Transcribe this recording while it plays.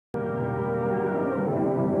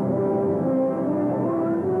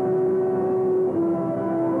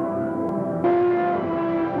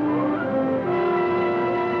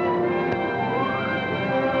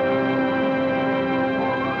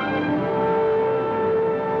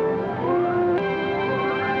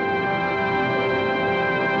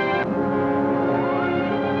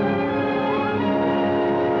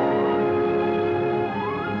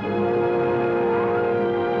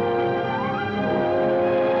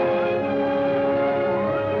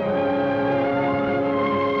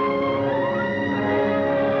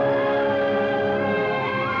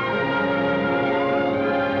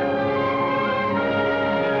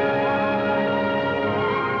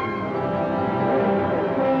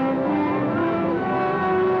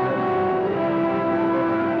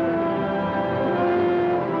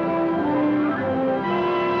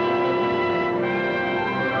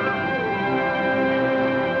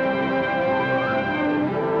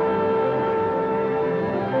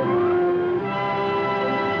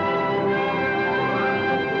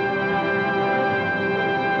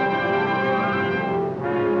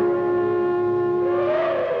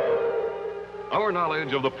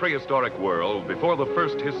knowledge of the prehistoric world before the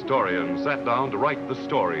first historian sat down to write the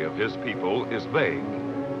story of his people is vague.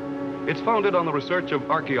 It's founded on the research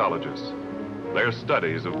of archaeologists, their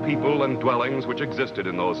studies of people and dwellings which existed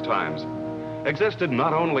in those times. Existed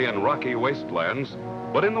not only in rocky wastelands,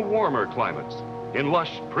 but in the warmer climates, in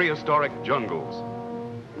lush prehistoric jungles.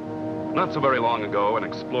 Not so very long ago, an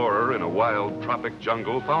explorer in a wild tropic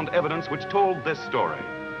jungle found evidence which told this story.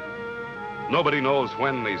 Nobody knows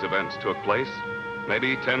when these events took place,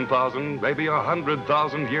 maybe 10,000, maybe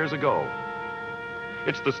 100,000 years ago.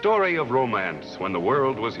 It's the story of romance when the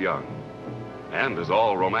world was young. And as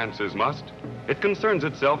all romances must, it concerns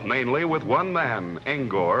itself mainly with one man,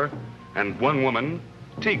 Angor, and one woman,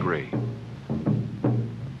 Tigri.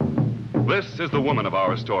 This is the woman of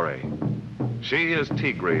our story. She is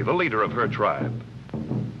Tigri, the leader of her tribe.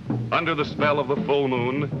 Under the spell of the full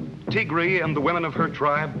moon, Tigri and the women of her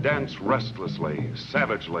tribe dance restlessly,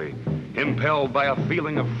 savagely, impelled by a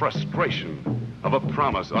feeling of frustration, of a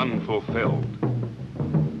promise unfulfilled.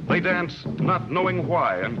 They dance not knowing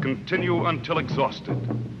why and continue until exhausted.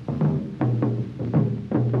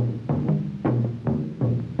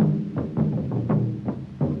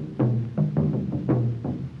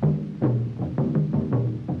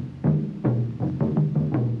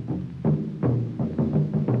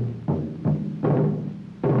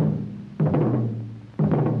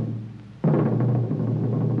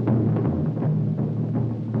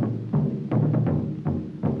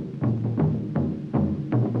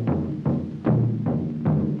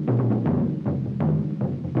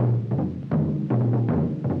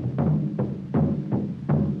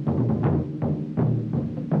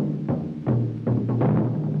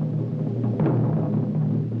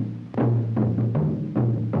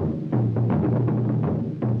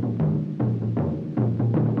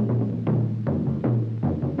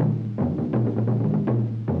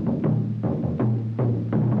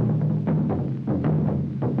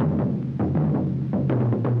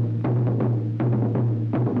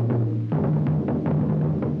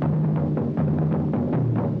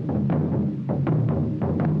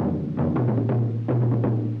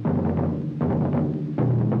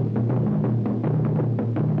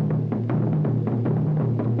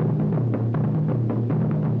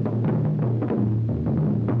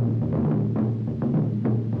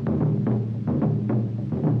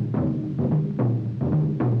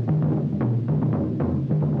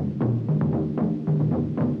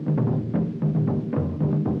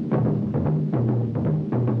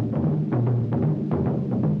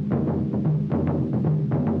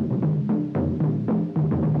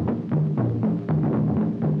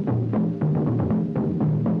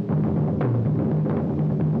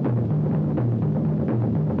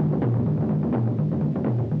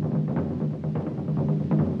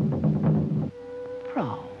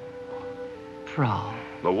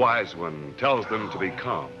 The wise one tells them to be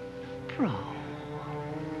calm.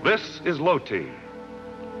 This is Loti.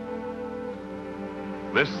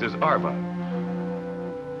 This is Arva.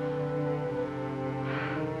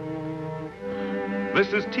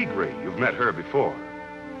 This is Tigri. You've met her before.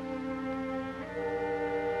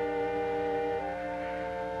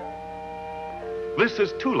 This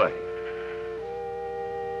is Tule.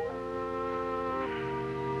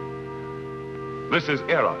 This is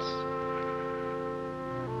Eros.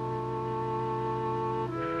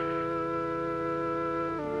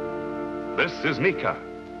 This is Nika.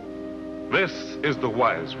 This is the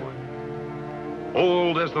wise one.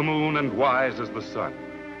 Old as the moon and wise as the sun.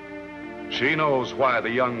 She knows why the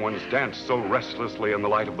young ones dance so restlessly in the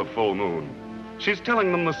light of the full moon. She's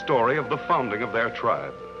telling them the story of the founding of their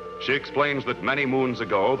tribe. She explains that many moons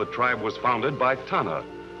ago, the tribe was founded by Tana,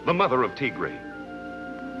 the mother of Tigri.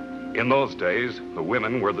 In those days, the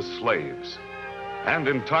women were the slaves. And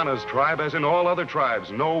in Tana's tribe, as in all other tribes,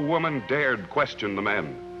 no woman dared question the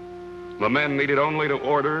men. The men needed only to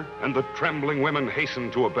order, and the trembling women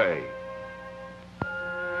hastened to obey.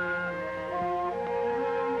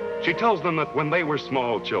 She tells them that when they were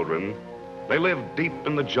small children, they lived deep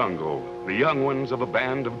in the jungle, the young ones of a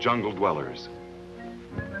band of jungle dwellers.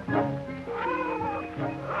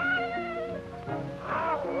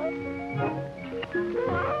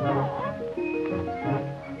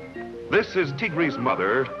 This is Tigri's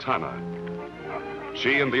mother, Tana.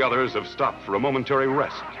 She and the others have stopped for a momentary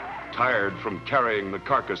rest, tired from carrying the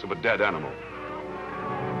carcass of a dead animal.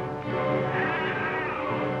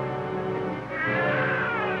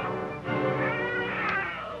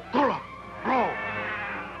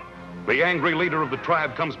 The angry leader of the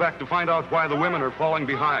tribe comes back to find out why the women are falling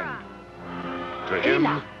behind. To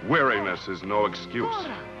him, weariness is no excuse.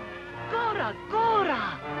 Gora.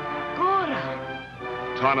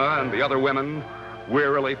 Tana and the other women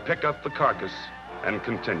wearily pick up the carcass and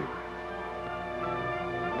continue.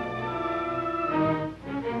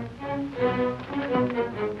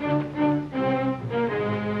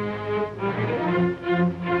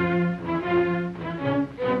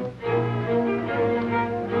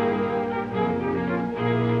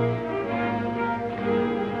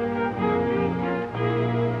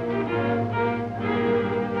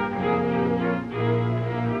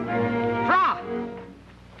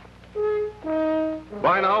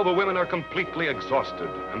 By now, the women are completely exhausted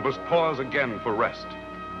and must pause again for rest.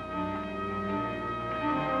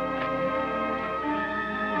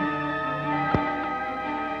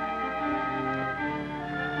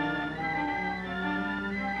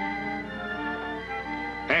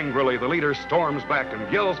 Angrily, the leader storms back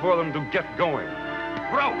and yells for them to get going.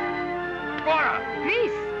 Bro! Gora!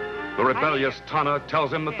 Please! The rebellious Tana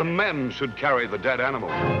tells him that the men should carry the dead animal.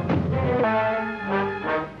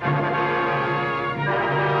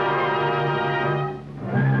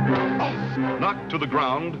 Knocked to the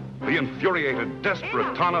ground, the infuriated,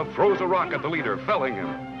 desperate Tana throws a rock at the leader, felling him.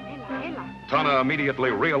 Tana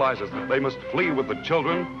immediately realizes that they must flee with the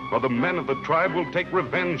children, or the men of the tribe will take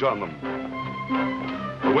revenge on them.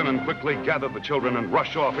 The women quickly gather the children and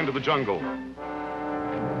rush off into the jungle.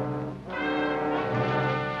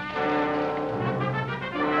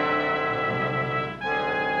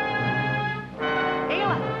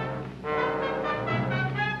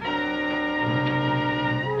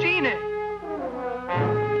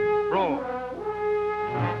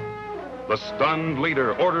 The stunned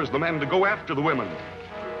leader orders the men to go after the women,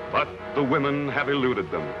 but the women have eluded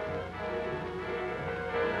them.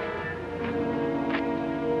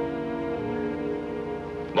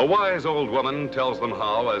 The wise old woman tells them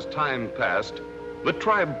how, as time passed, the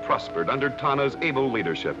tribe prospered under Tana's able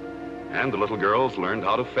leadership, and the little girls learned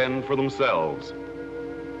how to fend for themselves.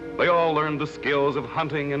 They all learned the skills of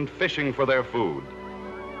hunting and fishing for their food.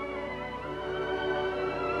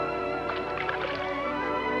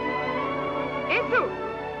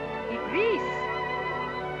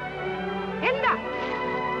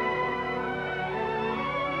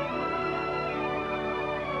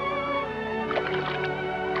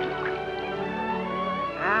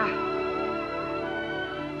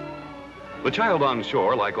 The child on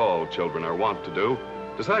shore, like all children are wont to do,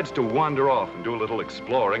 decides to wander off and do a little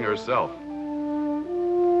exploring herself.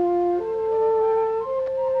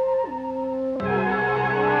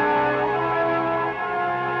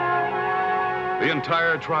 The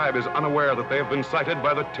entire tribe is unaware that they have been sighted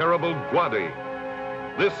by the terrible Gwadi.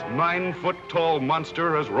 This 9-foot-tall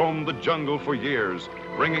monster has roamed the jungle for years,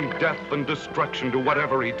 bringing death and destruction to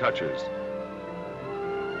whatever he touches.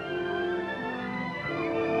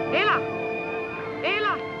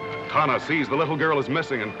 Tana sees the little girl is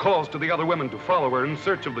missing and calls to the other women to follow her in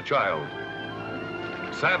search of the child.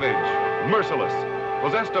 Savage, merciless,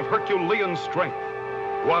 possessed of Herculean strength,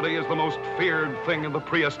 Gwadi is the most feared thing in the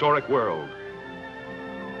prehistoric world.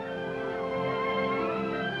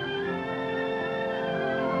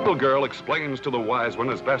 The little girl explains to the wise one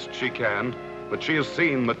as best she can that she has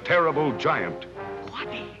seen the terrible giant.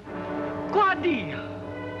 Gwadi! Gwadi!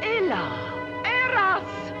 Ela! Eras!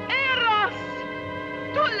 Eras!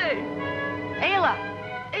 Tule! Ela!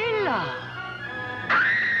 Ela!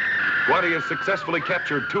 Gwadi has successfully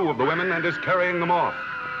captured 2 of the women and is carrying them off.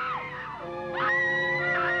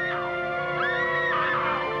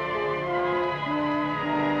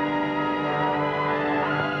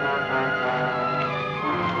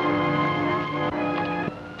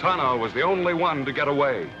 Tana was the only one to get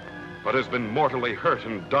away, but has been mortally hurt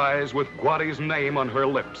and dies with Gwadi's name on her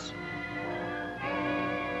lips.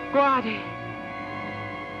 Gwadi!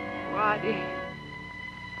 Gwadi!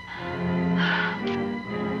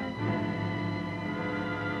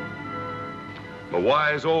 The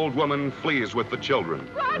wise old woman flees with the children.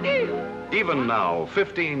 Gwadi! Even now,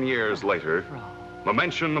 15 years later, the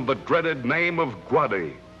mention of the dreaded name of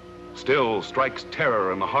Gwadi still strikes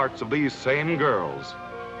terror in the hearts of these same girls.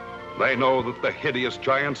 They know that the hideous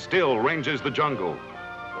giant still ranges the jungle.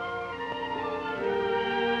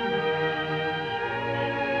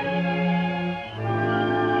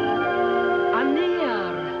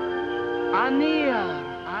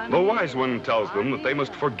 The wise one tells them that they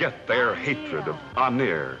must forget their hatred of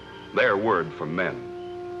Anir, their word for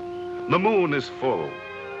men. The moon is full.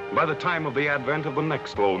 By the time of the advent of the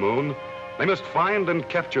next full moon, they must find and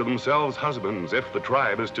capture themselves husbands if the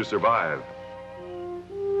tribe is to survive.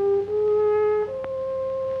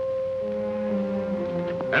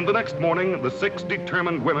 And the next morning, the 6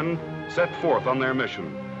 determined women set forth on their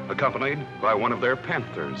mission, accompanied by one of their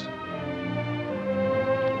panthers.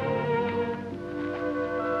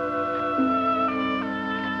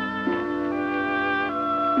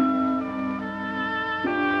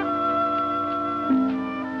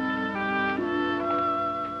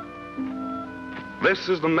 This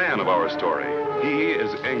is the man of our story. He is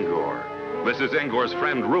Angor. This is Angor's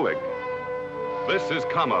friend Ruig. This is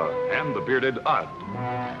Kama and the bearded Ad.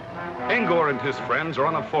 Angor and his friends are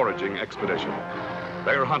on a foraging expedition.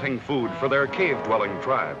 They're hunting food for their cave-dwelling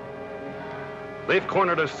tribe. They've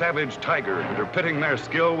cornered a savage tiger and are pitting their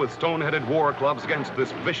skill with stone-headed war clubs against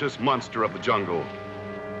this vicious monster of the jungle.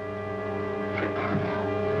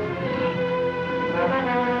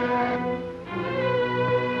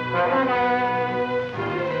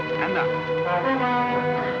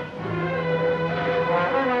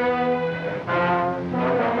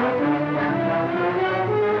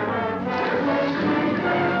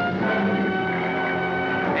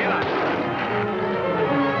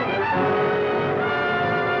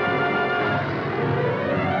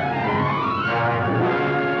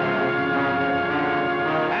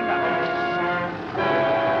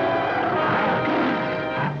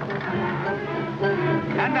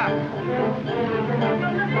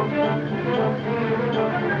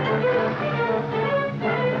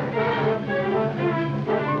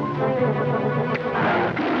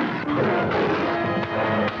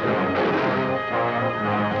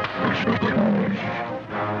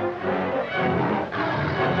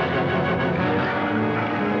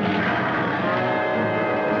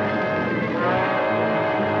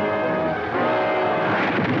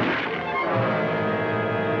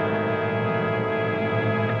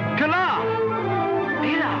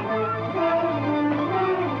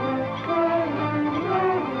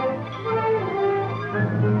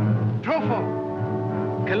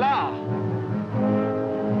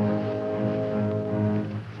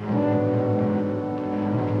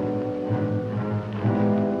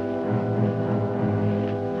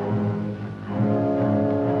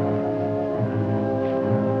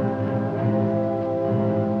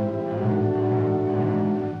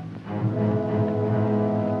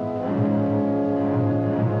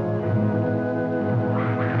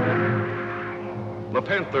 The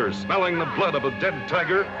panther, smelling the blood of a dead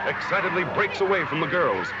tiger, excitedly breaks away from the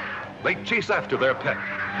girls. They chase after their pet.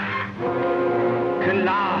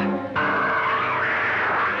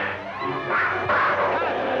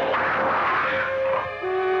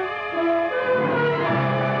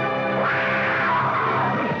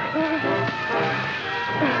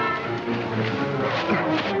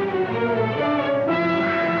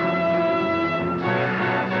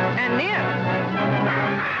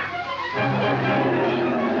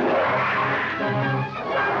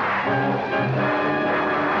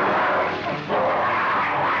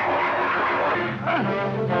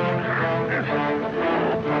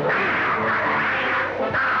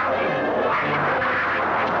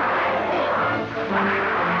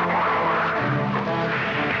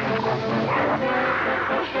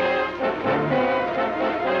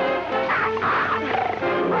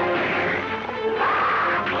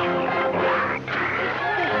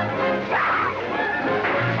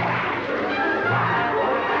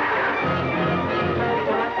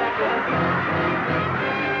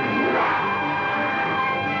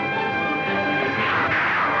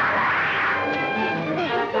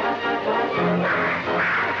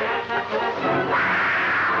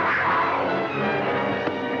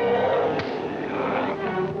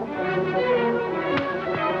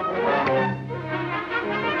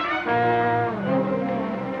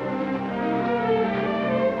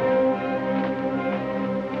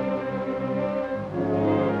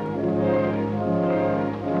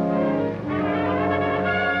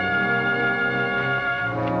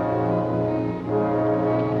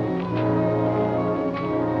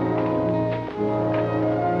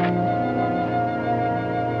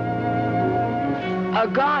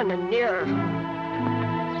 Gone and near.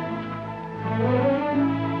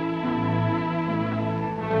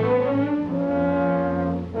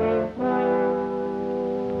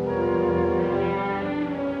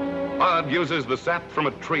 Ad uses the sap from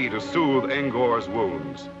a tree to soothe Angor's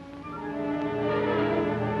wounds.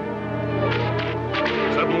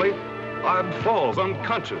 Suddenly, Ad falls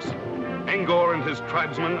unconscious. Angor and his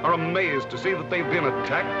tribesmen are amazed to see that they've been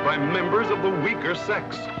attacked by members of the weaker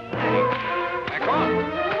sex. Back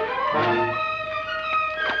on!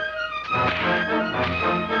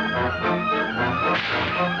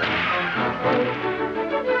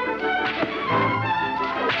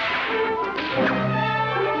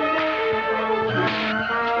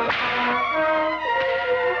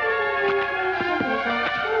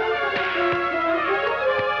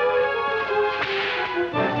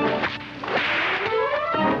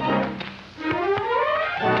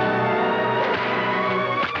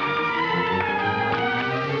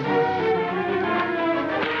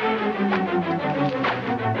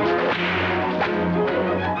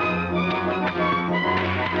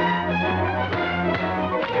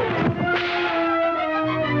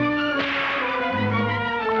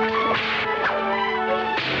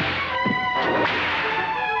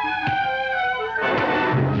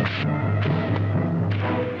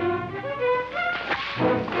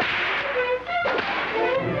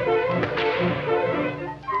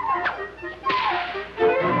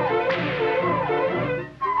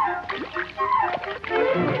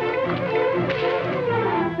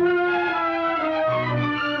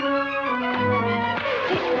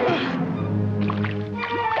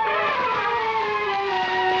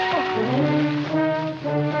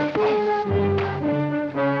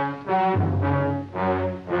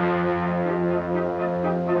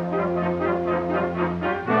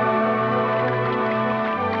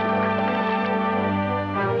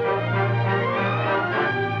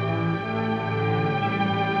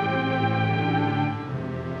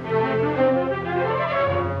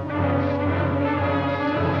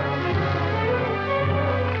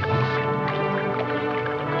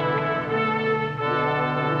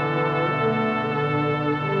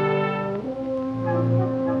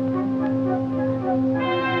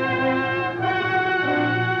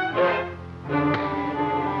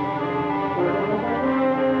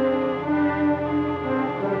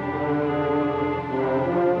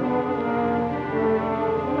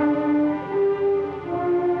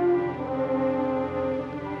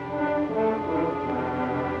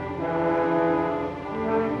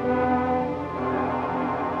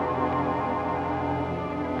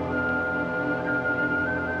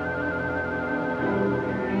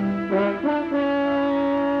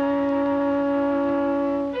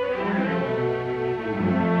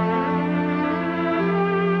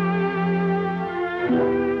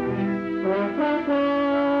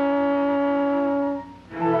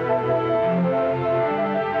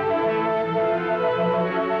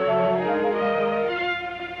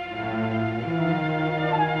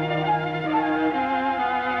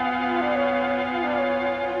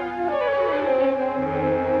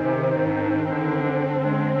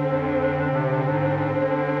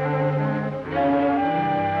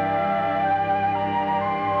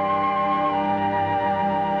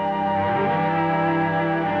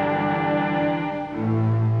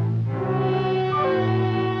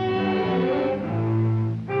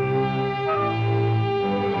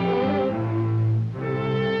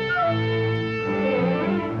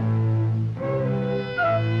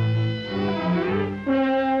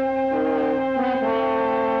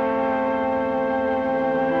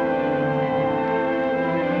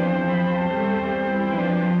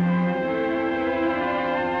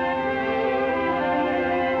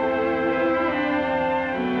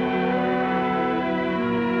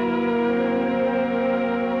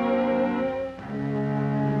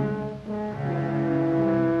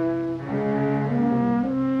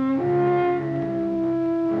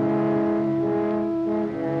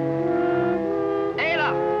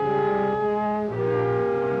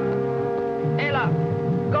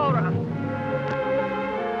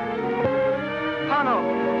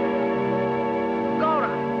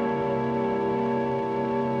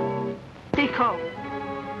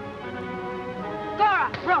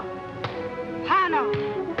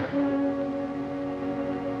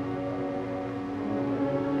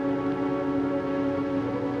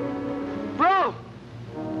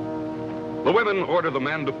 The women order the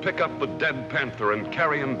men to pick up the dead panther and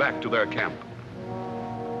carry him back to their camp.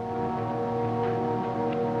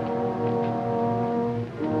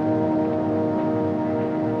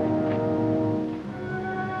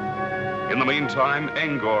 In the meantime,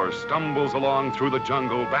 Angor stumbles along through the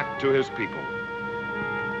jungle back to his people.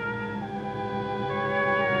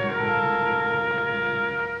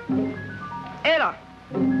 Ella!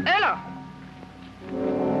 Ella!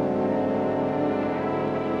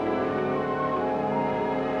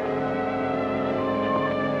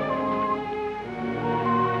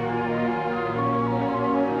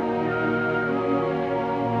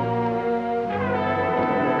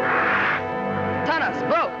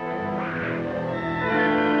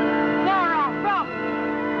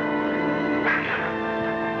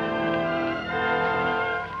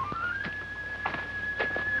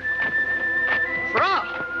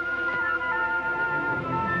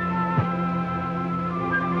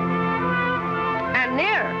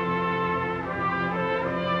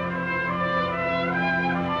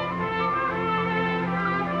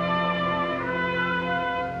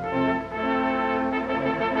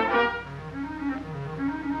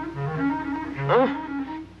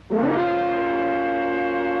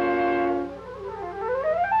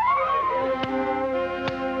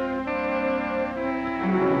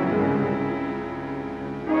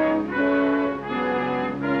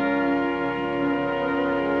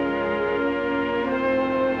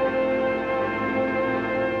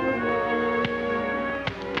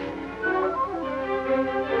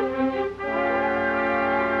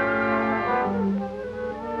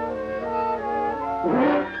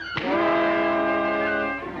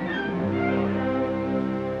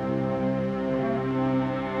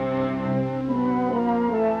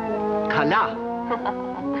 Kala.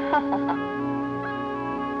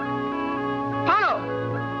 Pano.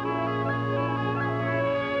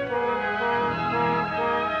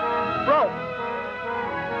 Bro.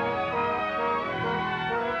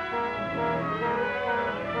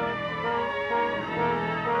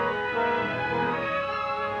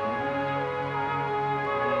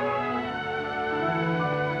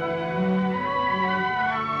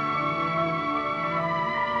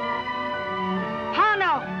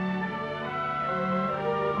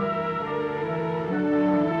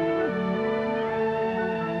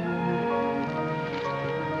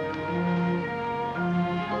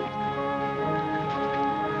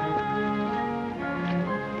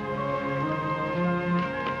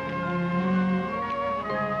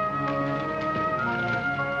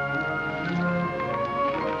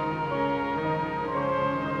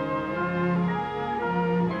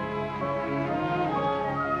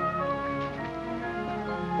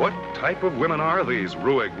 What type of women are these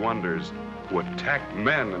Ruig wonders who attack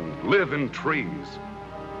men and live in trees?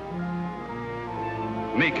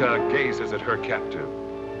 Nika gazes at her captive,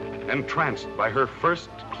 entranced by her first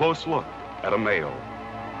close look at a male.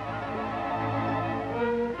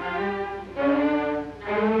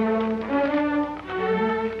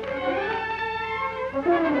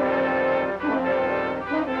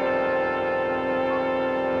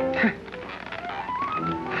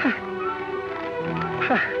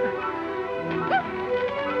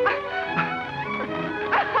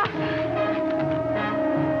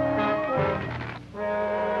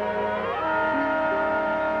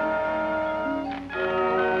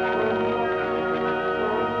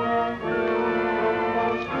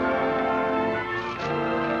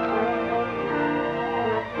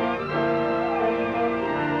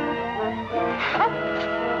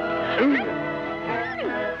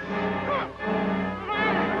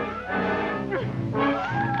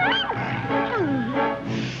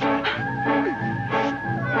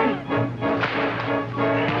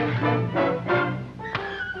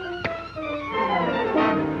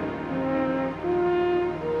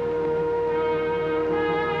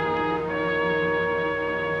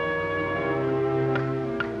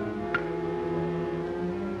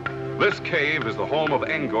 This cave is the home of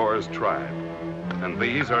Angor's tribe, and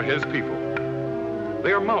these are his people.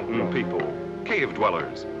 They are mountain people, cave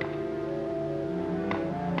dwellers.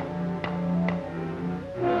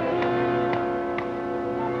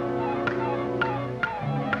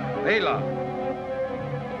 Ela.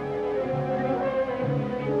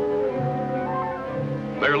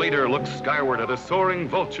 Their leader looks skyward at a soaring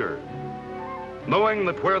vulture, knowing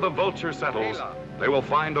that where the vulture settles, they will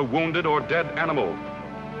find a wounded or dead animal.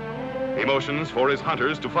 He motions for his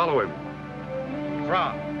hunters to follow him.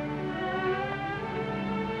 Fra.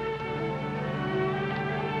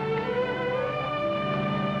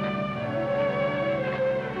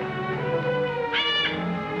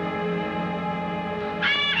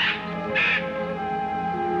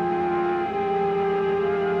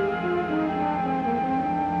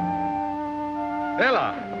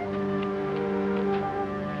 Ela.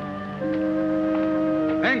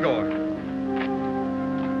 Angor.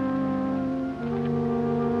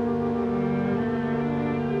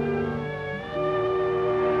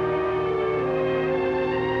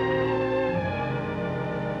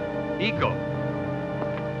 Iko.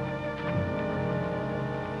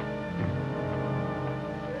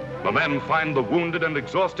 The men find the wounded and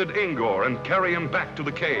exhausted Angor and carry him back to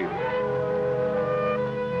the cave.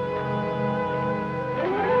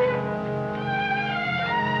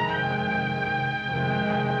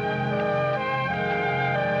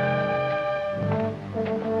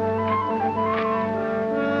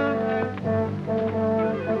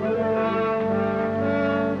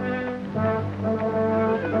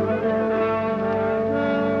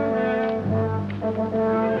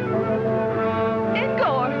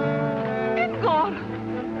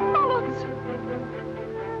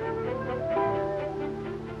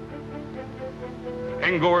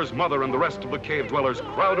 Angor's mother and the rest of the cave dwellers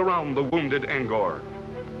crowd around the wounded Angor.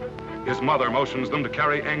 His mother motions them to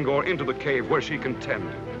carry Angor into the cave where she can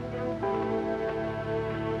tend.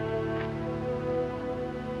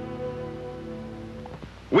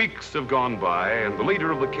 Weeks have gone by, and the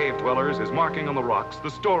leader of the cave dwellers is marking on the rocks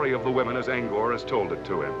the story of the women as Angor has told it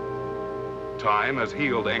to him. Time has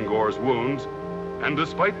healed Angor's wounds, and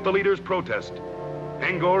despite the leader's protest,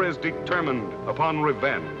 Angor is determined upon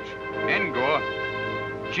revenge. Angor.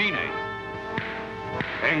 Gine.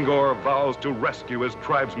 Angor vows to rescue his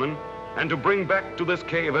tribesmen and to bring back to this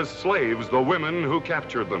cave as slaves the women who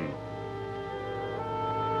captured them.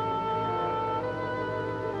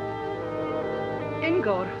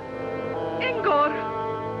 Angor. Angor.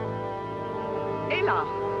 Ela.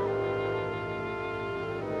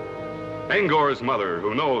 Angor's mother,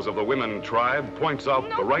 who knows of the women tribe, points out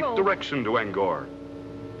the right direction to Angor.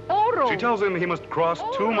 Oro. She tells him he must cross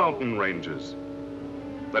 2 mountain ranges,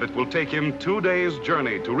 that it will take him 2 days'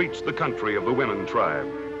 journey to reach the country of the women tribe.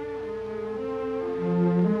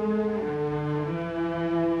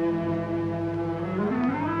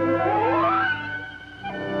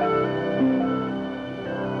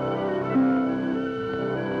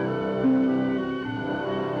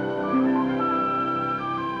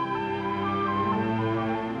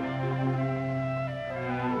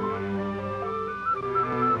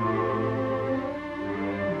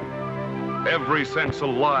 Every sense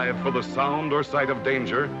alive for the sound or sight of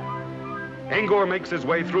danger, Angor makes his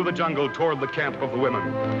way through the jungle toward the camp of the women.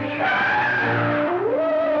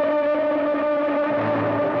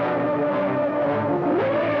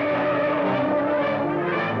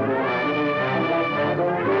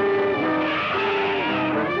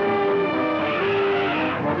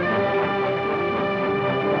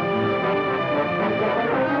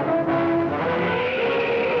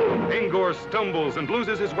 Angor stumbles and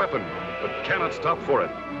loses his weapon, but cannot stop for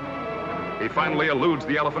it. He finally eludes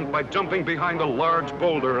the elephant by jumping behind a large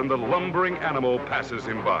boulder, and the lumbering animal passes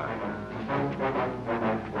him by.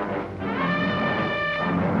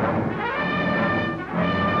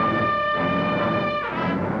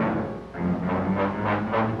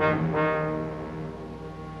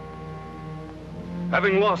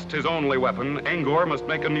 Having lost his only weapon, Angor must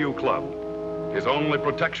make a new club, his only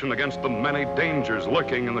protection against the many dangers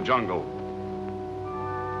lurking in the jungle.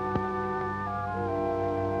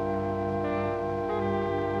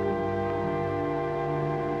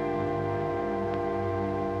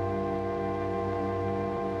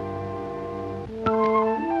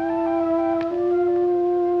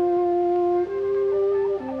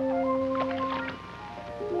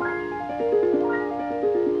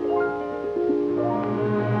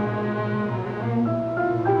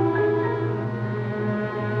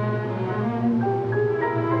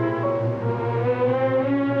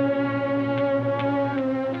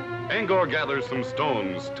 Angor gathers some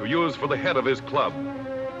stones to use for the head of his club.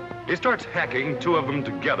 He starts hacking two of them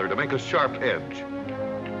together to make a sharp edge.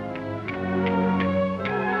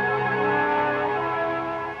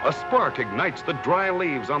 A spark ignites the dry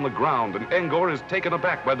leaves on the ground, and Ngor is taken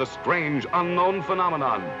aback by the strange, unknown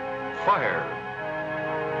phenomenon, fire.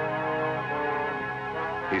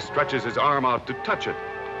 He stretches his arm out to touch it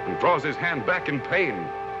and draws his hand back in pain.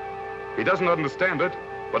 He doesn't understand it,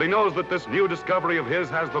 but he knows that this new discovery of his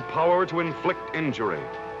has the power to inflict injury.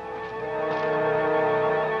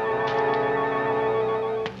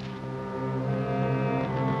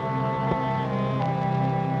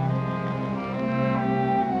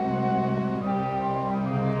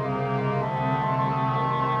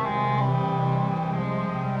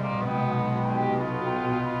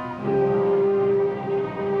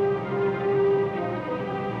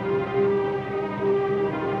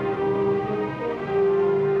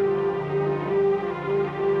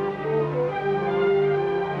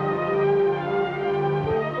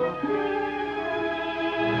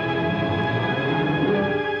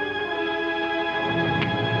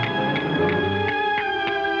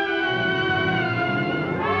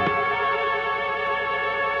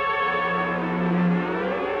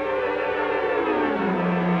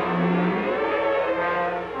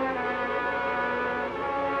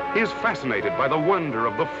 He is fascinated by the wonder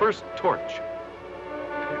of the first torch.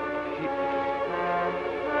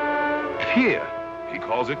 Pier. He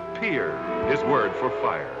calls it pier, his word for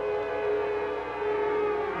fire.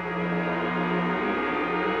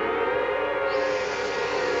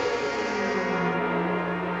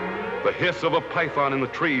 The hiss of a python in the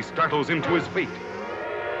tree startles him to his feet.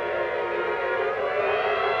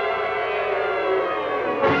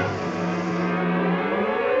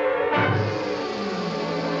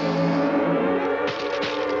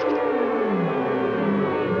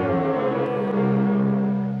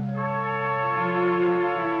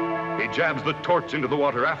 Jabs the torch into the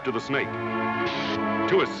water after the snake.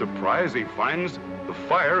 To his surprise, he finds the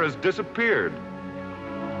fire has disappeared.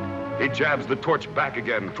 He jabs the torch back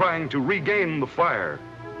again, trying to regain the fire,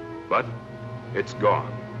 but it's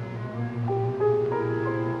gone.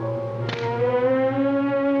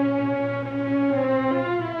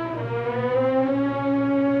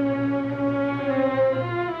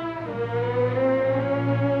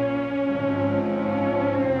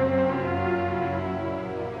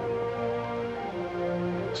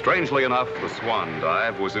 Strangely enough, the swan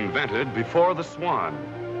dive was invented before the swan.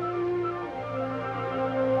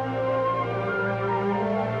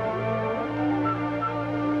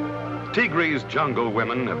 Tigri's jungle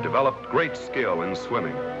women have developed great skill in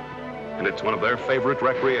swimming, and it's one of their favorite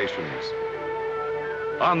recreations.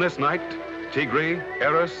 On this night, Tigri,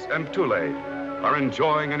 Eris, and Tule are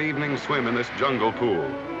enjoying an evening swim in this jungle pool.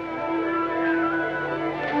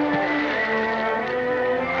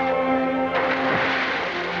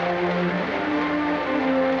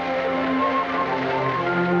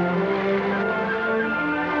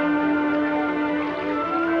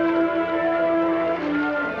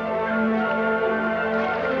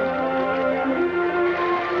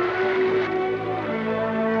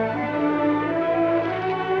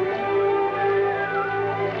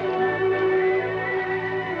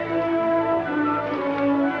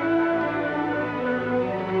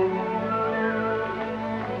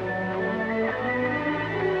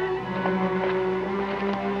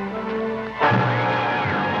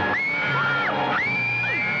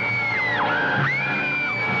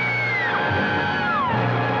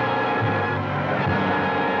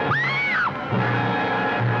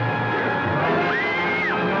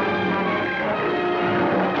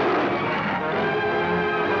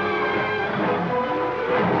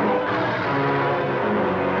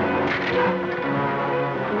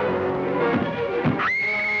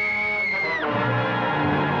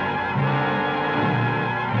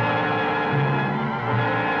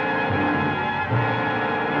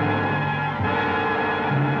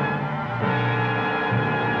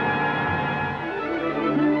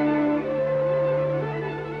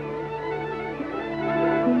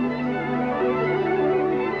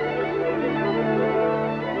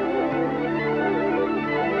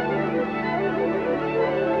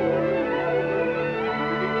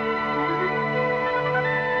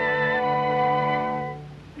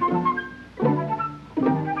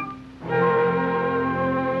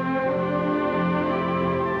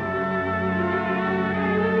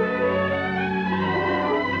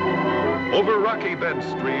 Over rocky bed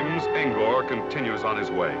streams, Ngor continues on his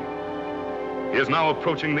way. He is now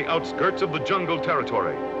approaching the outskirts of the jungle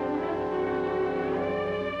territory.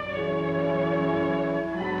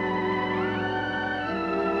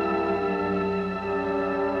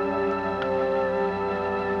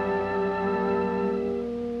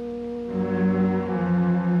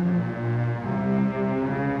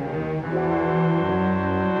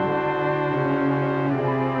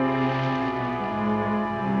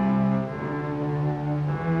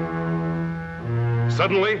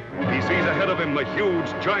 Suddenly, he sees ahead of him the huge,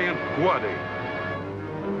 giant Guadi.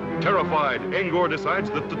 Terrified, Ngor decides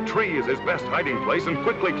that the tree is his best hiding place and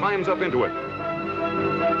quickly climbs up into it.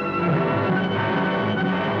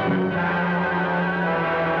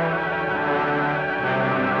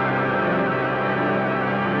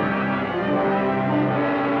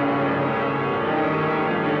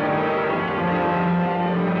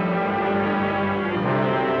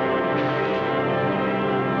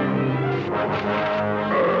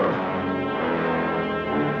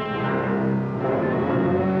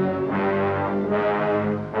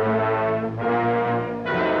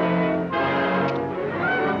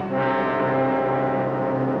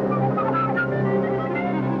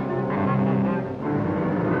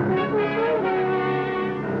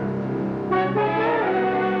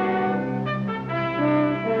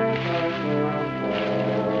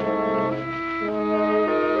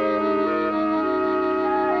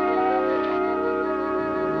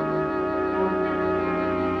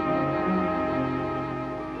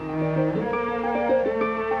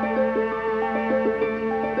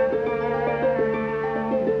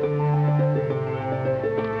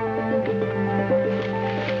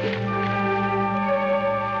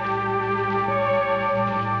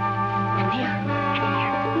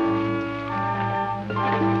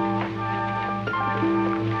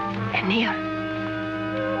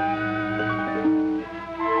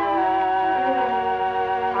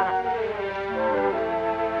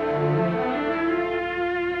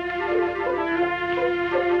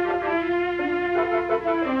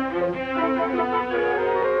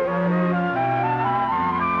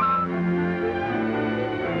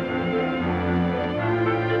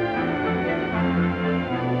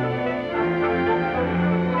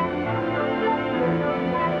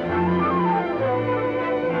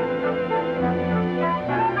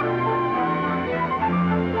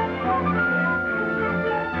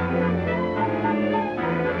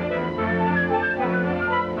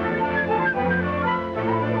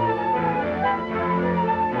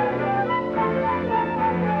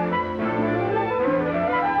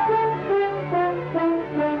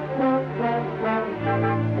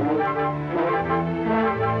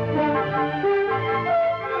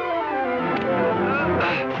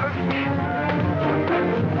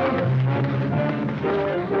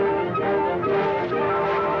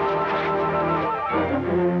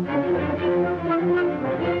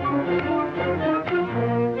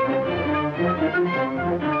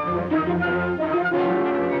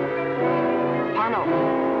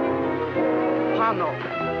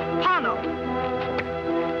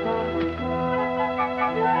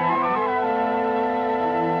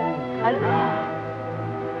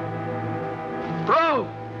 Bro!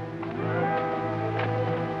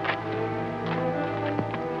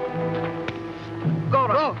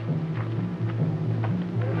 Go.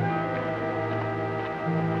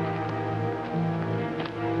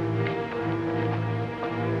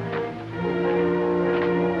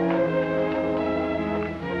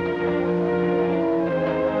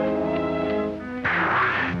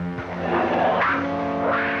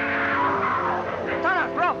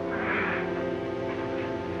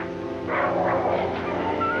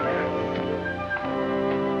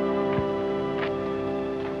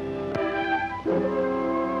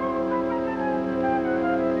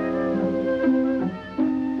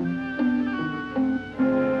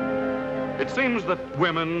 It seems that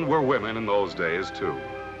women were women in those days, too.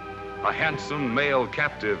 A handsome male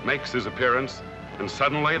captive makes his appearance, and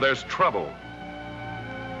suddenly there's trouble.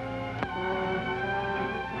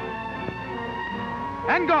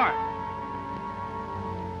 Angor!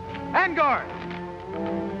 Angor!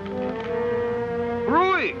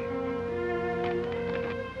 Rui!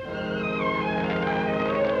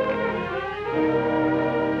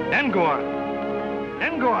 Angor!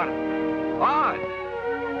 Angor! On!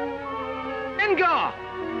 Angor!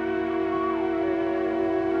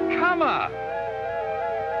 Come on!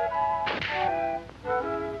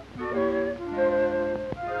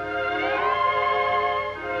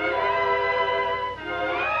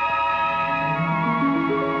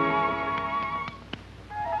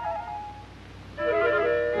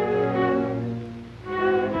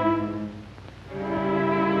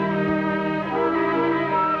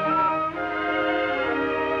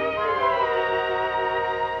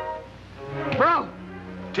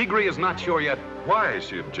 Tigri is not sure yet why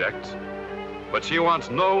she objects, but she wants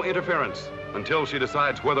no interference until she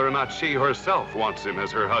decides whether or not she herself wants him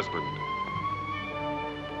as her husband.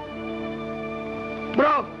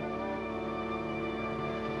 Bro!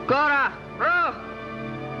 Cora! Bro!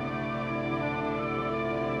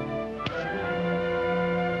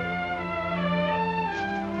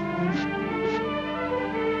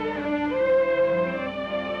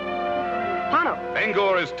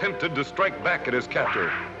 Angor is tempted to strike back at his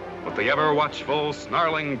captor, but the ever-watchful,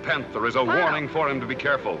 snarling panther is a warning for him to be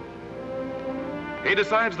careful. He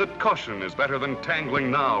decides that caution is better than tangling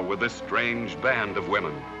now with this strange band of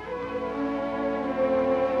women.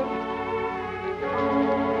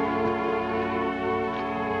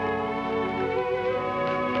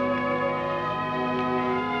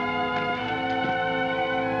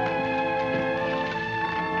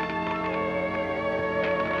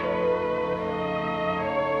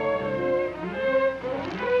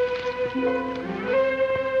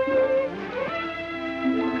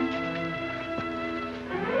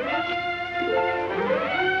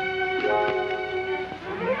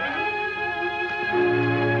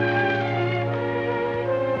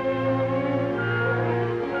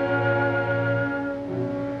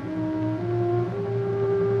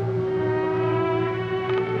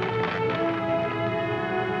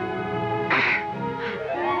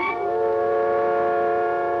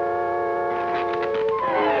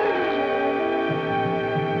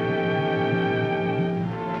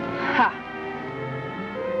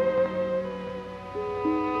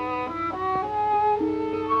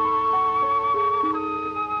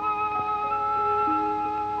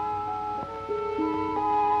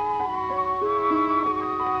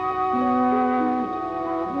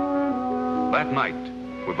 That night,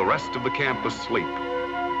 with the rest of the camp asleep,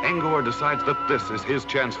 Angor decides that this is his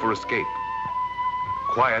chance for escape.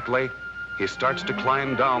 Quietly, he starts to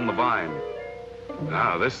climb down the vine.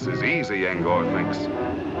 Now, this is easy, Angor thinks.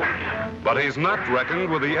 But he's not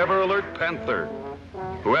reckoned with the ever-alert panther,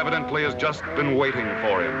 who evidently has just been waiting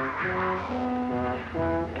for him.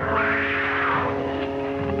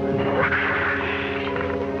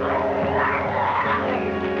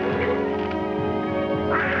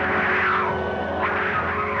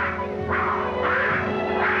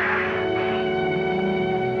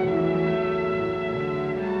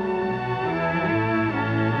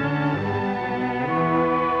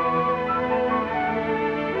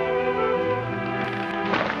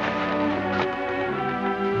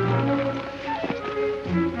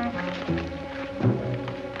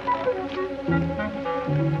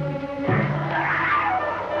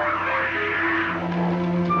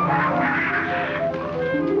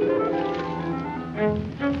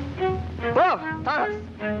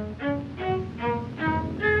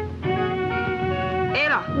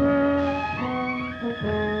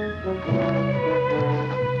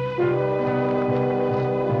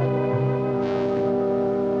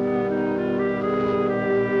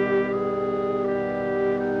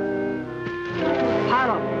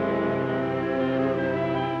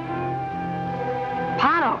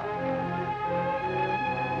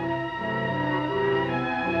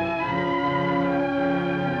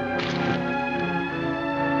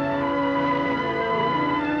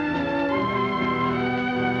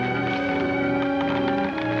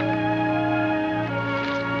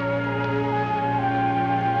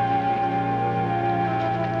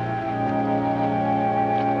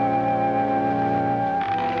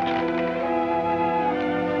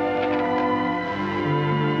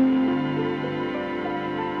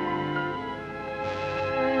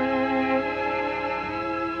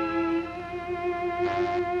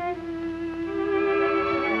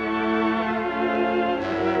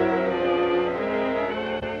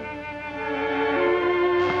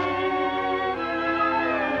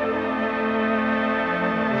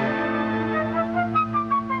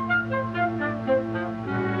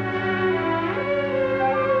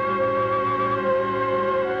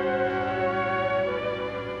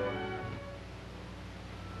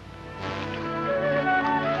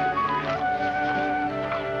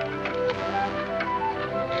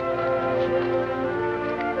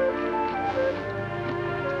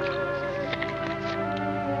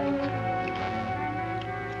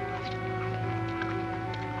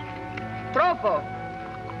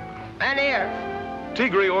 Man here.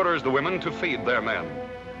 Tigri orders the women to feed their men.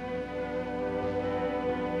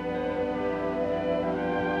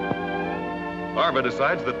 Arva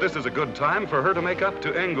decides that this is a good time for her to make up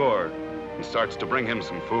to Angor and starts to bring him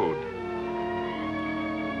some food.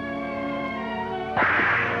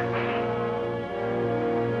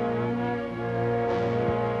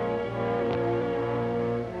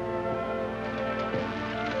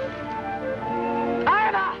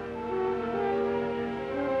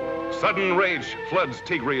 Sudden rage floods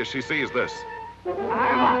Tigri as she sees this.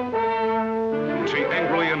 She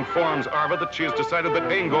angrily informs Arva that she has decided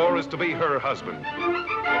that Angor is to be her husband.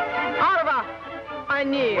 Arva, I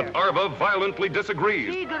near. But Arva violently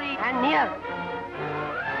disagrees. Tigri, I near.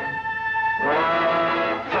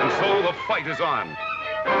 And so the fight is on.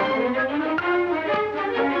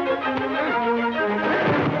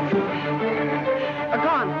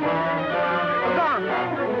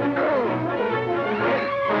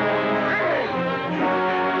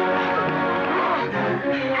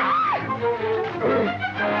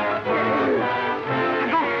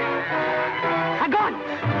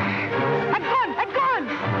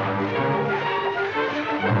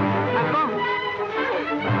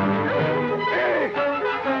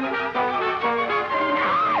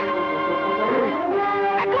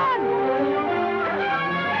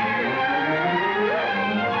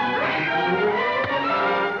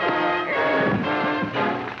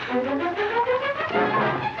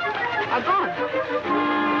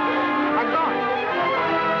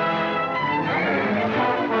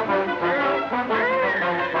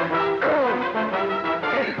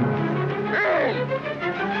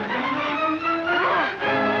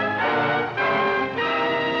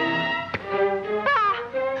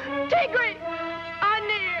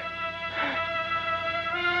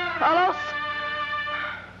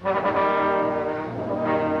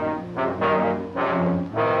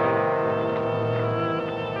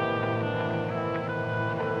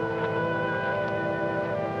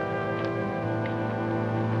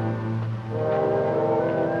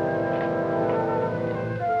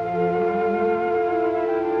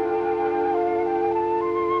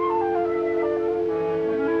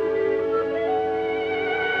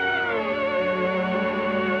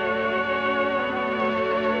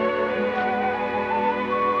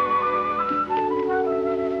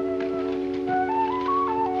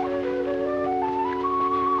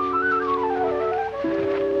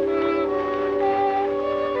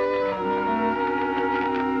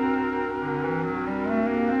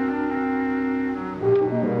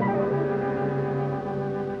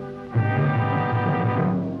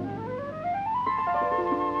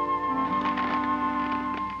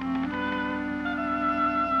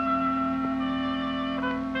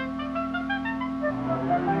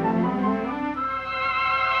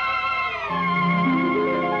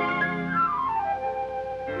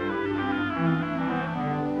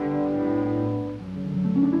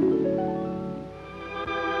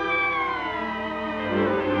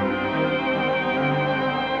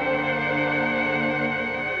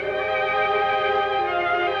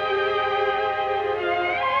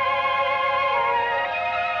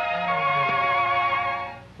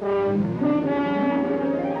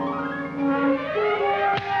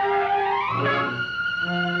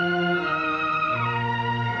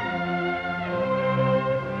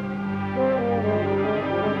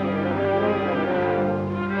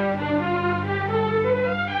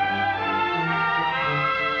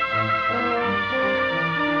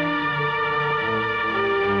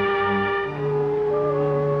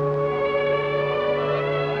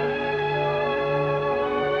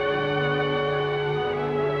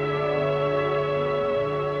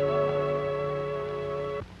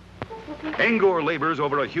 Angor labors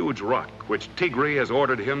over a huge rock, which Tigri has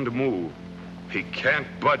ordered him to move. He can't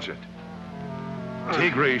budge it.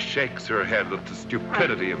 Tigri shakes her head at the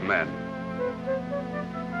stupidity of men.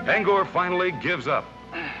 Angor finally gives up,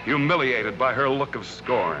 humiliated by her look of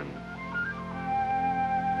scorn.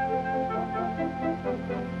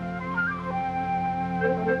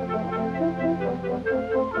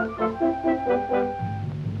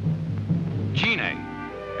 Gine,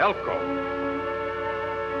 Elko,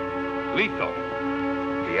 Lito.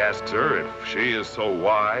 He asks her if she is so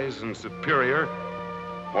wise and superior,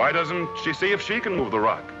 why doesn't she see if she can move the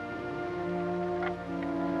rock?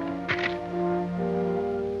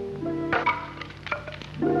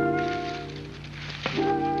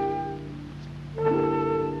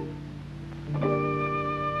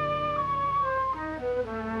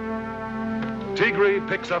 Tigri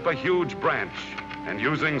picks up a huge branch and,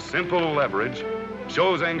 using simple leverage,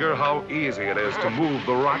 shows Angor how easy it is to move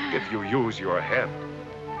the rock if you use your head.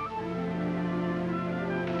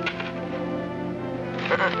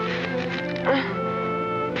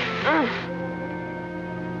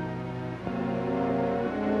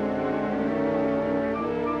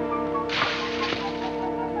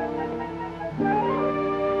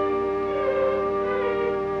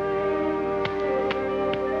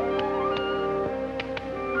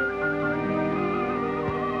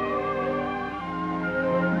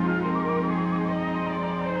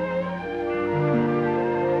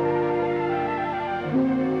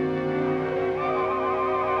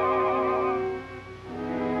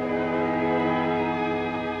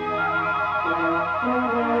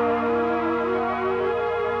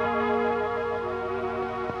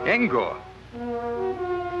 Angor.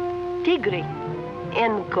 Tigri.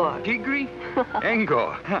 Angor. Tigri?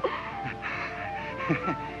 Angor.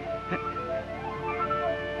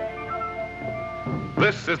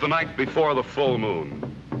 This is the night before the full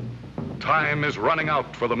moon. Time is running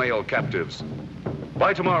out for the male captives.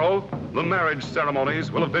 By tomorrow, the marriage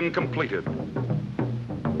ceremonies will have been completed.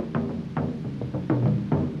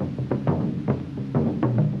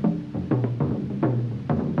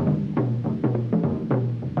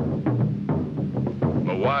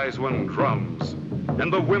 The wise one drums,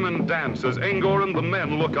 and the women dance as Angor and the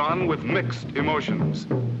men look on with mixed emotions.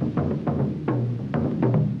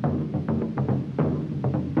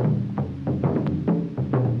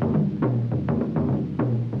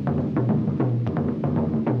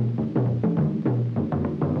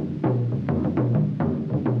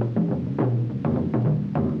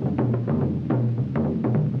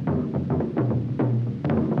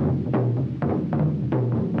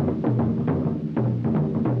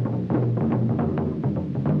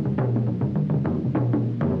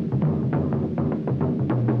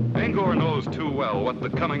 Angor knows too well what the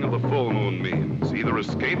coming of the full moon means, either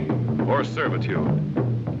escape or servitude.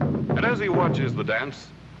 And as he watches the dance,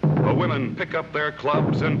 the women pick up their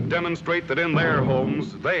clubs and demonstrate that in their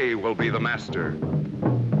homes, they will be the master.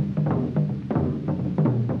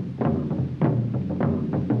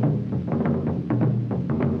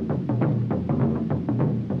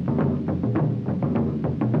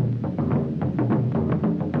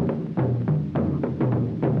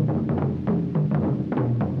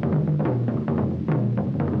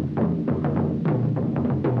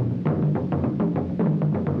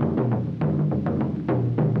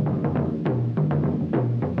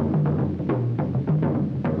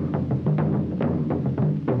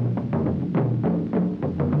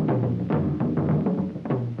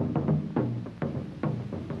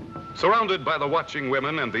 Surrounded by the watching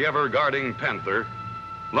women and the ever-guarding panther,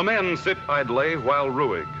 the men sit idly while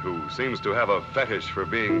Ruig, who seems to have a fetish for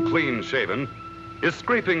being clean-shaven, is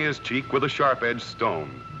scraping his cheek with a sharp-edged stone.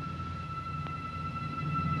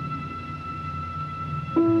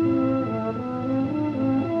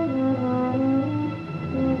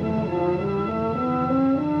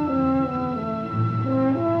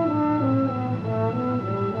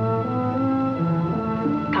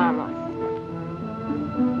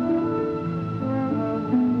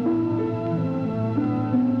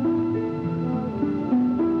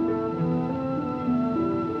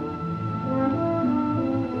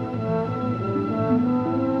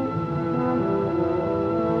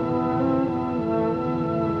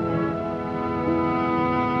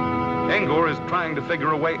 Angor is trying to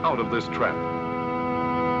figure a way out of this trap.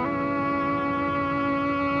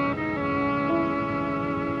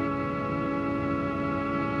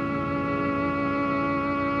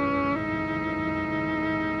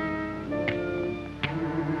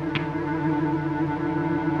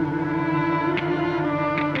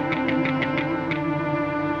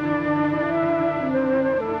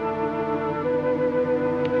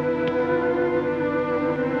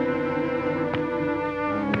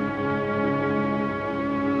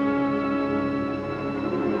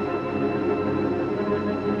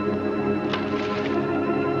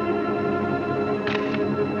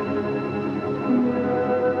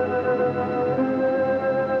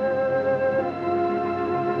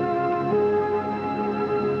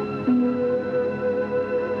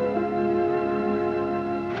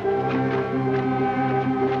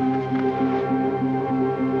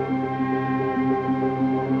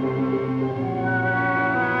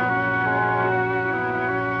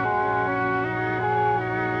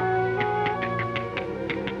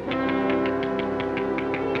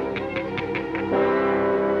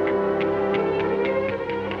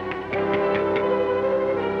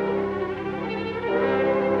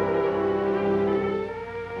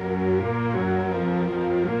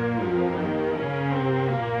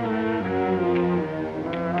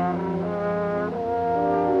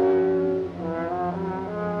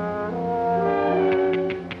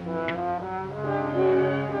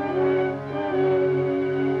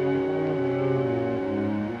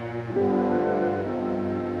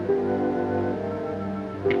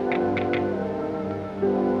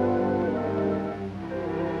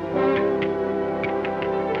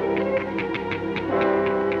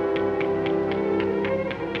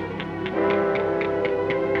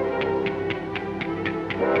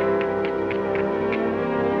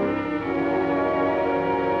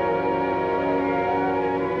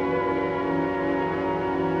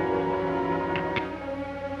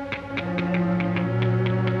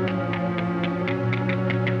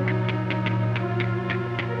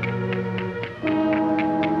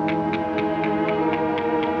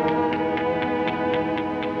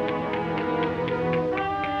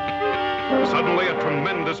 Suddenly, a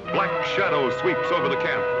tremendous black shadow sweeps over the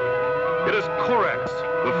camp. It is Korax,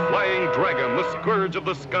 the flying dragon, the scourge of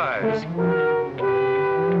the skies.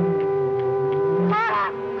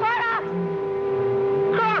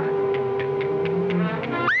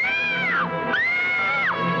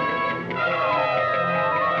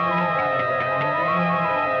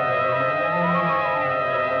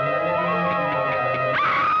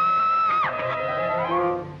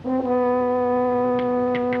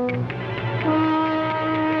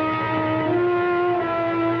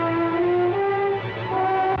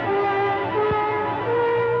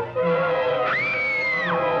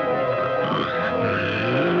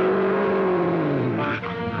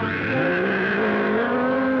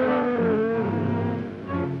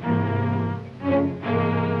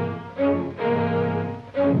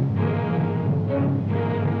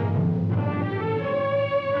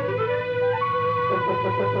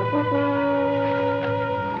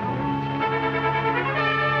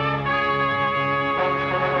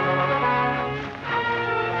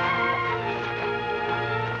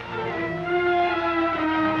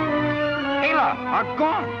 Are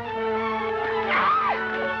gone.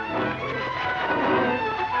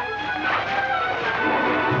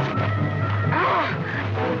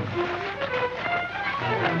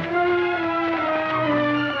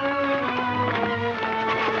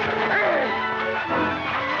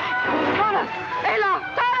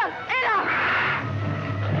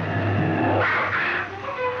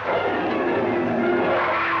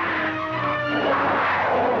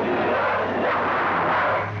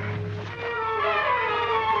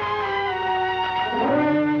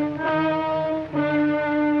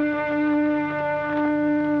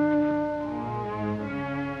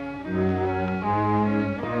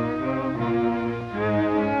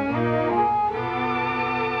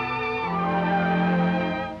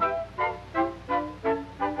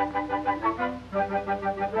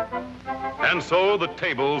 And so the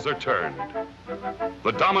tables are turned.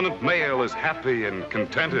 The dominant male is happy and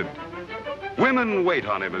contented. Women wait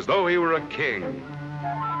on him as though he were a king.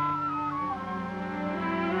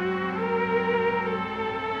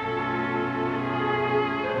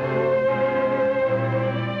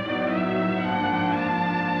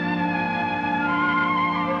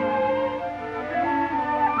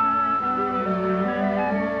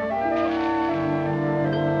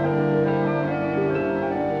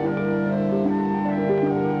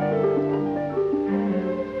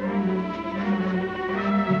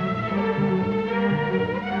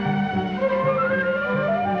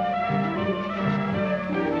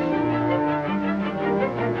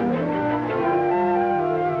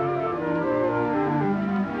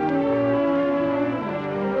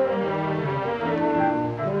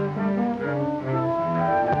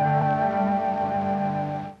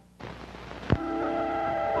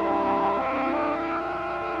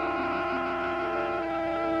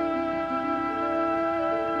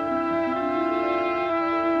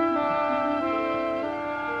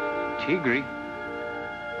 Tigri.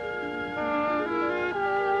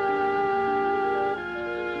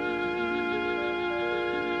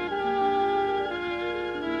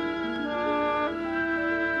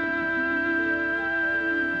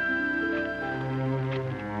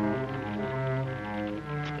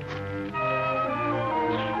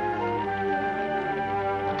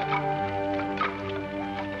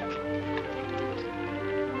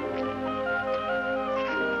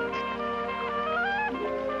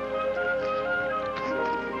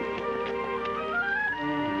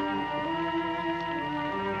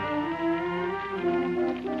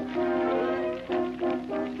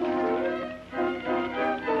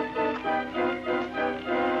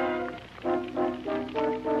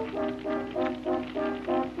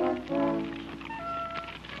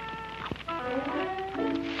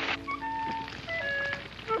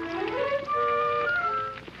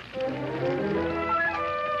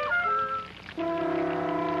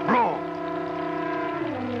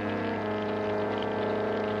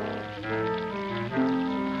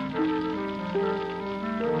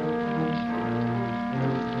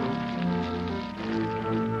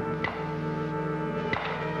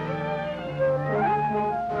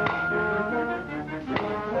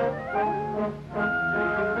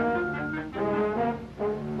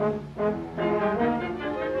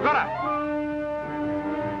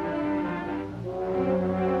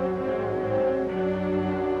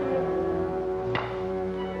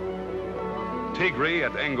 Tigri,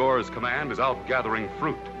 at Angor's command, is out gathering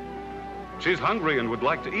fruit. She's hungry and would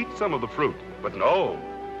like to eat some of the fruit, but no,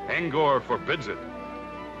 Angor forbids it.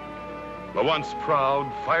 The once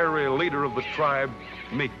proud, fiery leader of the tribe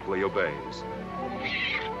meekly obeys.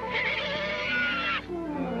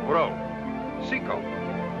 Bro, Eco.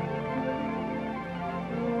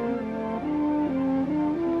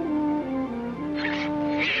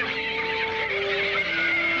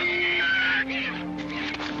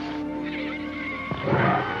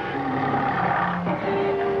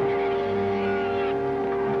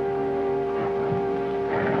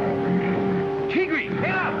 Tigri,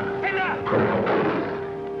 hela, hela!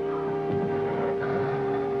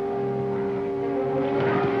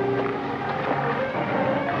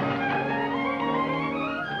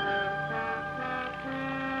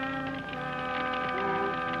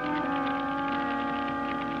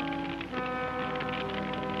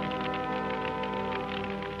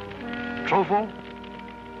 Trofo?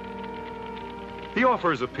 He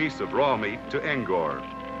offers a piece of raw meat to Angor,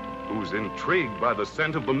 who's intrigued by the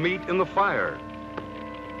scent of the meat in the fire.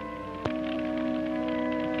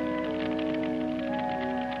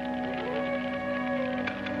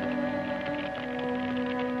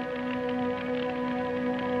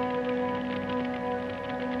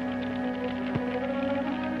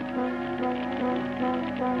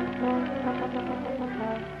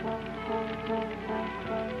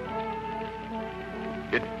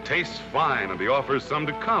 It tastes fine, and he offers some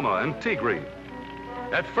to Kama and Tigri.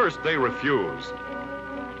 At first, they refuse.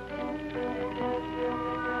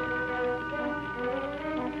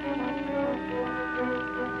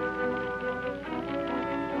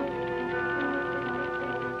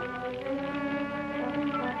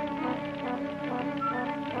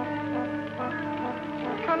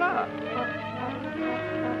 Kala.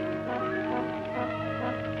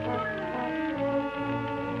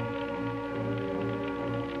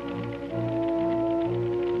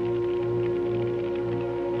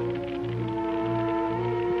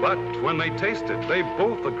 But when they taste it, they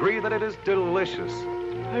both agree that it is delicious.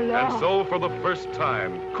 And so, for the first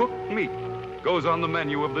time, cooked meat goes on the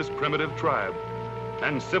menu of this primitive tribe,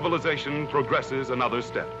 and civilization progresses another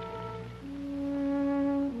step.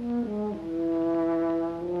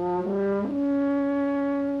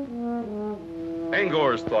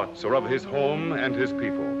 Angor's thoughts are of his home and his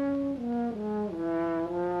people.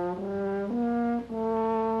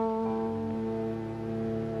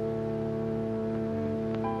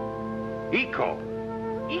 Eco.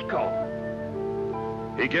 Eco.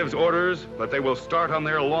 He gives orders that they will start on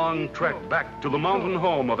their long trek back to the mountain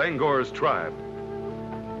home of Angor's tribe.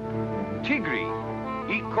 Tigri.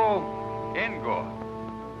 Eco. Engor.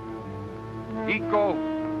 Eco.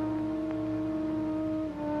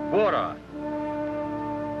 Bora.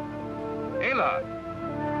 Ela.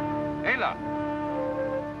 Ela.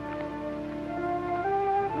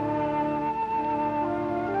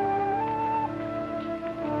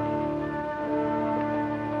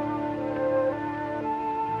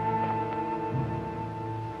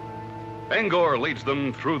 Angor leads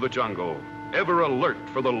them through the jungle, ever alert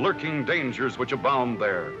for the lurking dangers which abound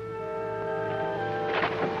there.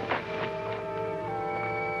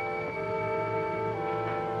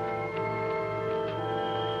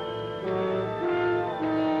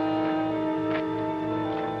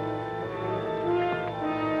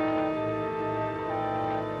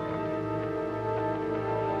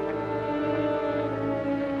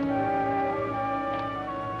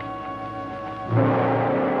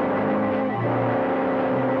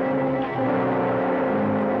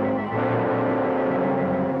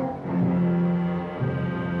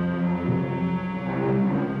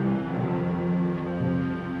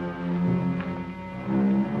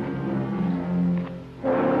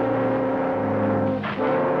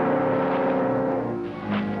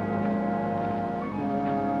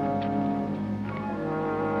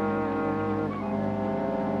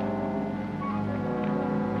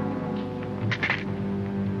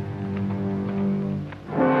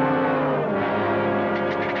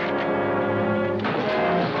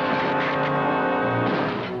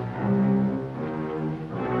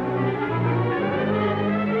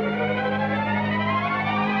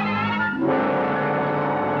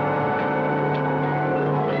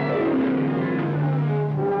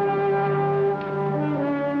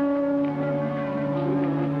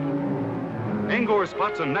 Angor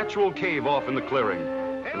spots a natural cave off in the clearing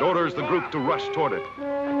and orders the group to rush toward it.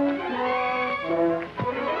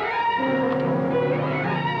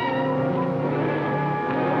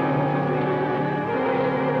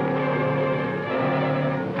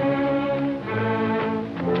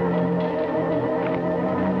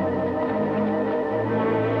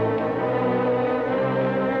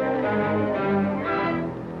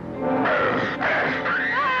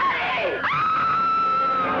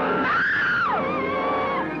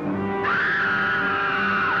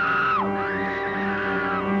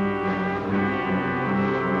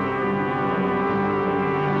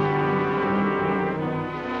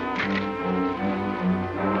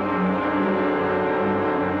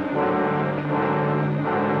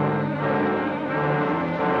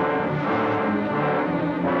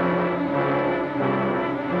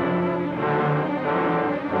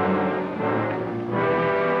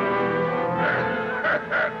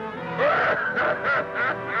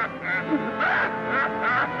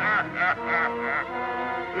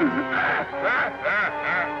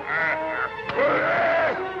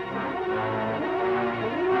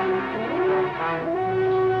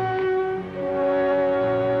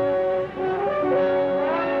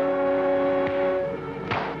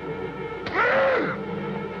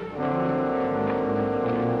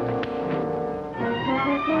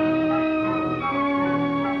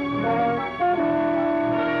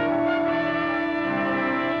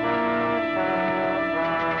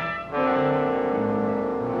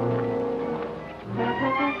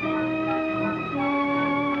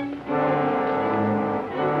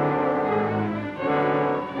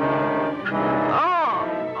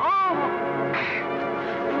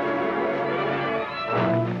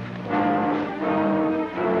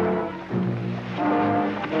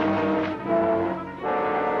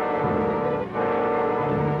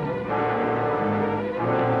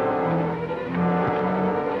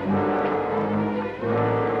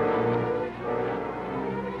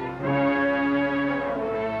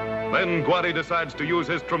 Then Guadi decides to use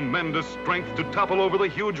his tremendous strength to topple over the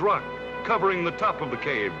huge rock, covering the top of the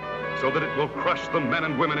cave, so that it will crush the men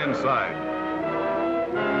and women inside.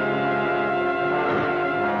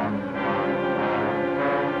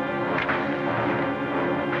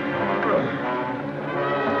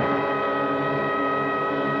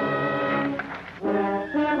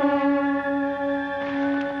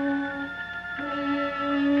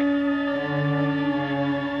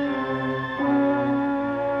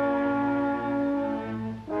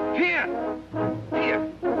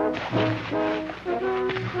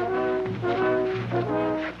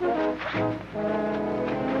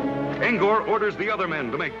 Angor orders the other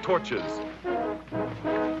men to make torches.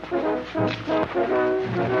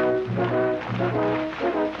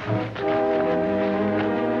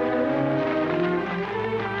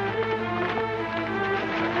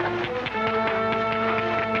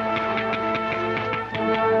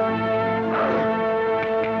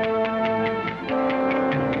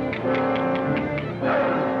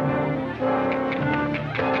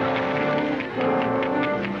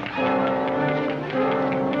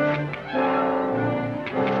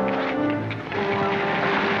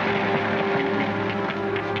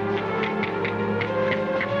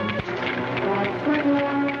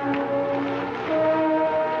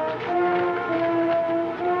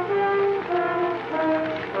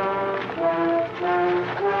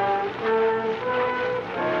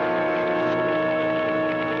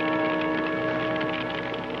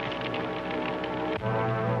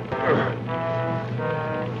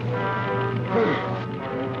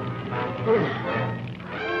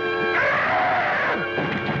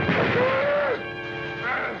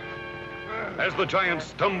 As the giant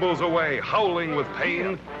stumbles away, howling with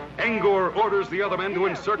pain, Angor orders the other men to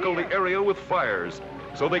encircle the area with fires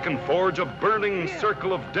so they can forge a burning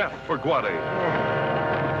circle of death for Guadi.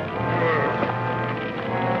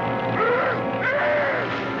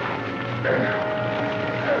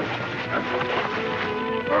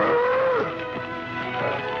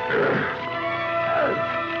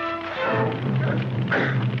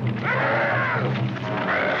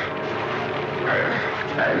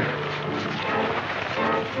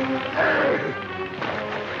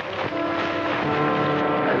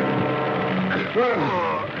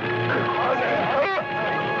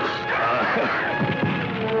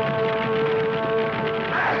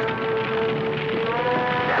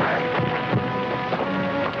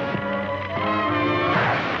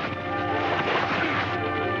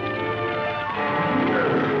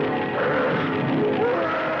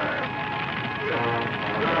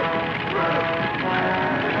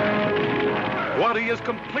 Guadi is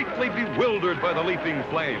completely bewildered by the leaping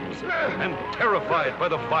flames and terrified by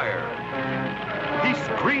the fire. He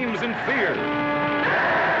screams in fear.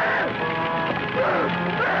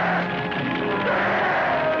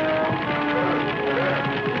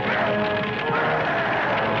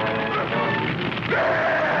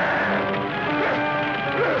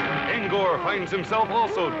 Angor finds himself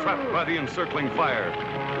also trapped by the encircling fire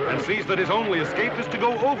and sees that his only escape is to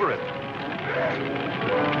go over it.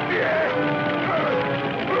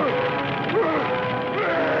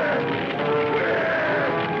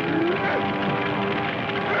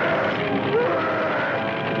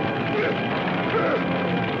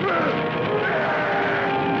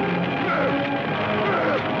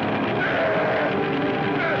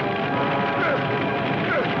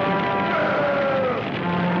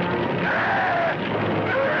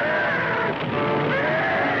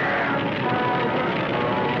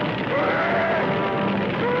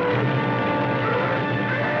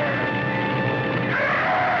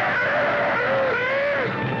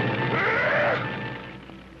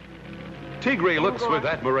 Tigri looks with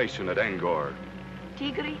admiration at Angor.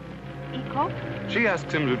 Tigri, Iko? She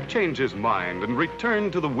asks him to change his mind and return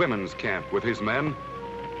to the women's camp with his men,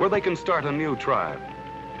 where they can start a new tribe.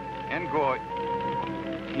 Angor,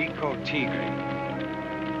 Iko Tigri.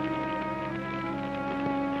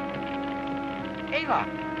 Eva.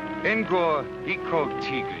 Angor, Iko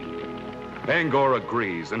Tigri. Angor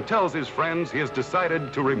agrees and tells his friends he has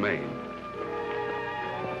decided to remain.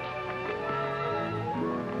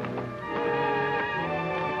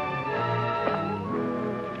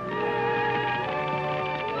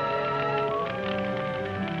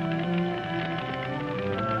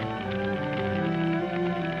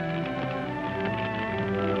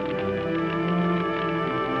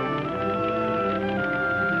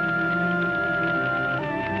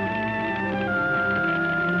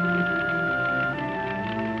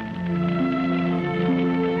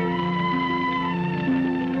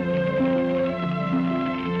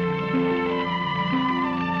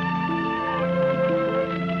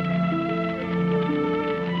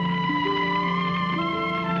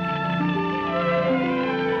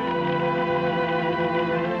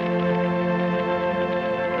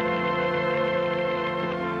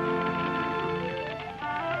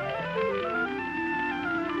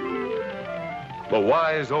 The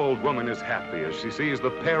wise old woman is happy as she sees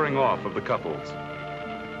the pairing off of the couples.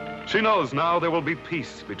 She knows now there will be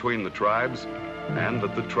peace between the tribes and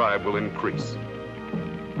that the tribe will increase.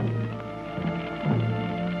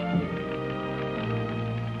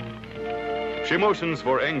 She motions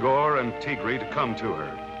for Ngor and Tigri to come to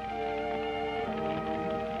her.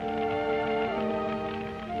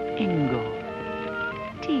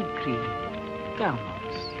 Ngor, Tigri, vamos.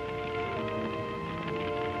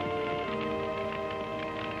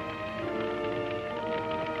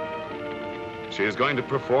 She is going to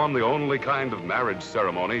perform the only kind of marriage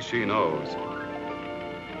ceremony she knows.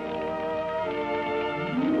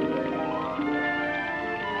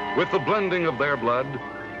 With the blending of their blood,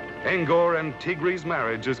 Ngor and Tigri's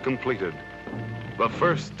marriage is completed. The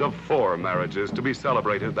first of 4 marriages to be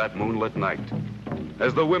celebrated that moonlit night,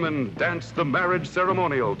 as the women dance the marriage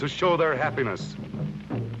ceremonial to show their happiness.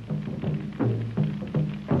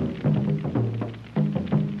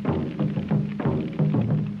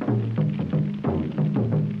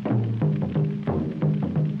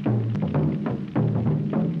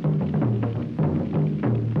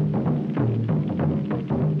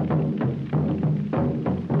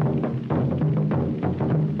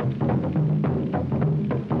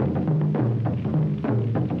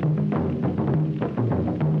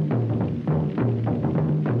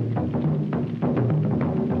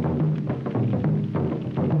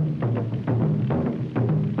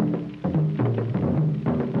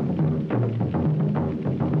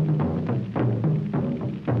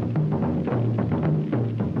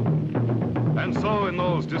 And so in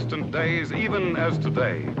those distant days, even as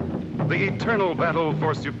today, the eternal battle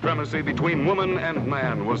for supremacy between woman and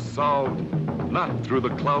man was solved not through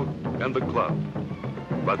the clout and the club,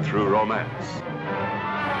 but through romance.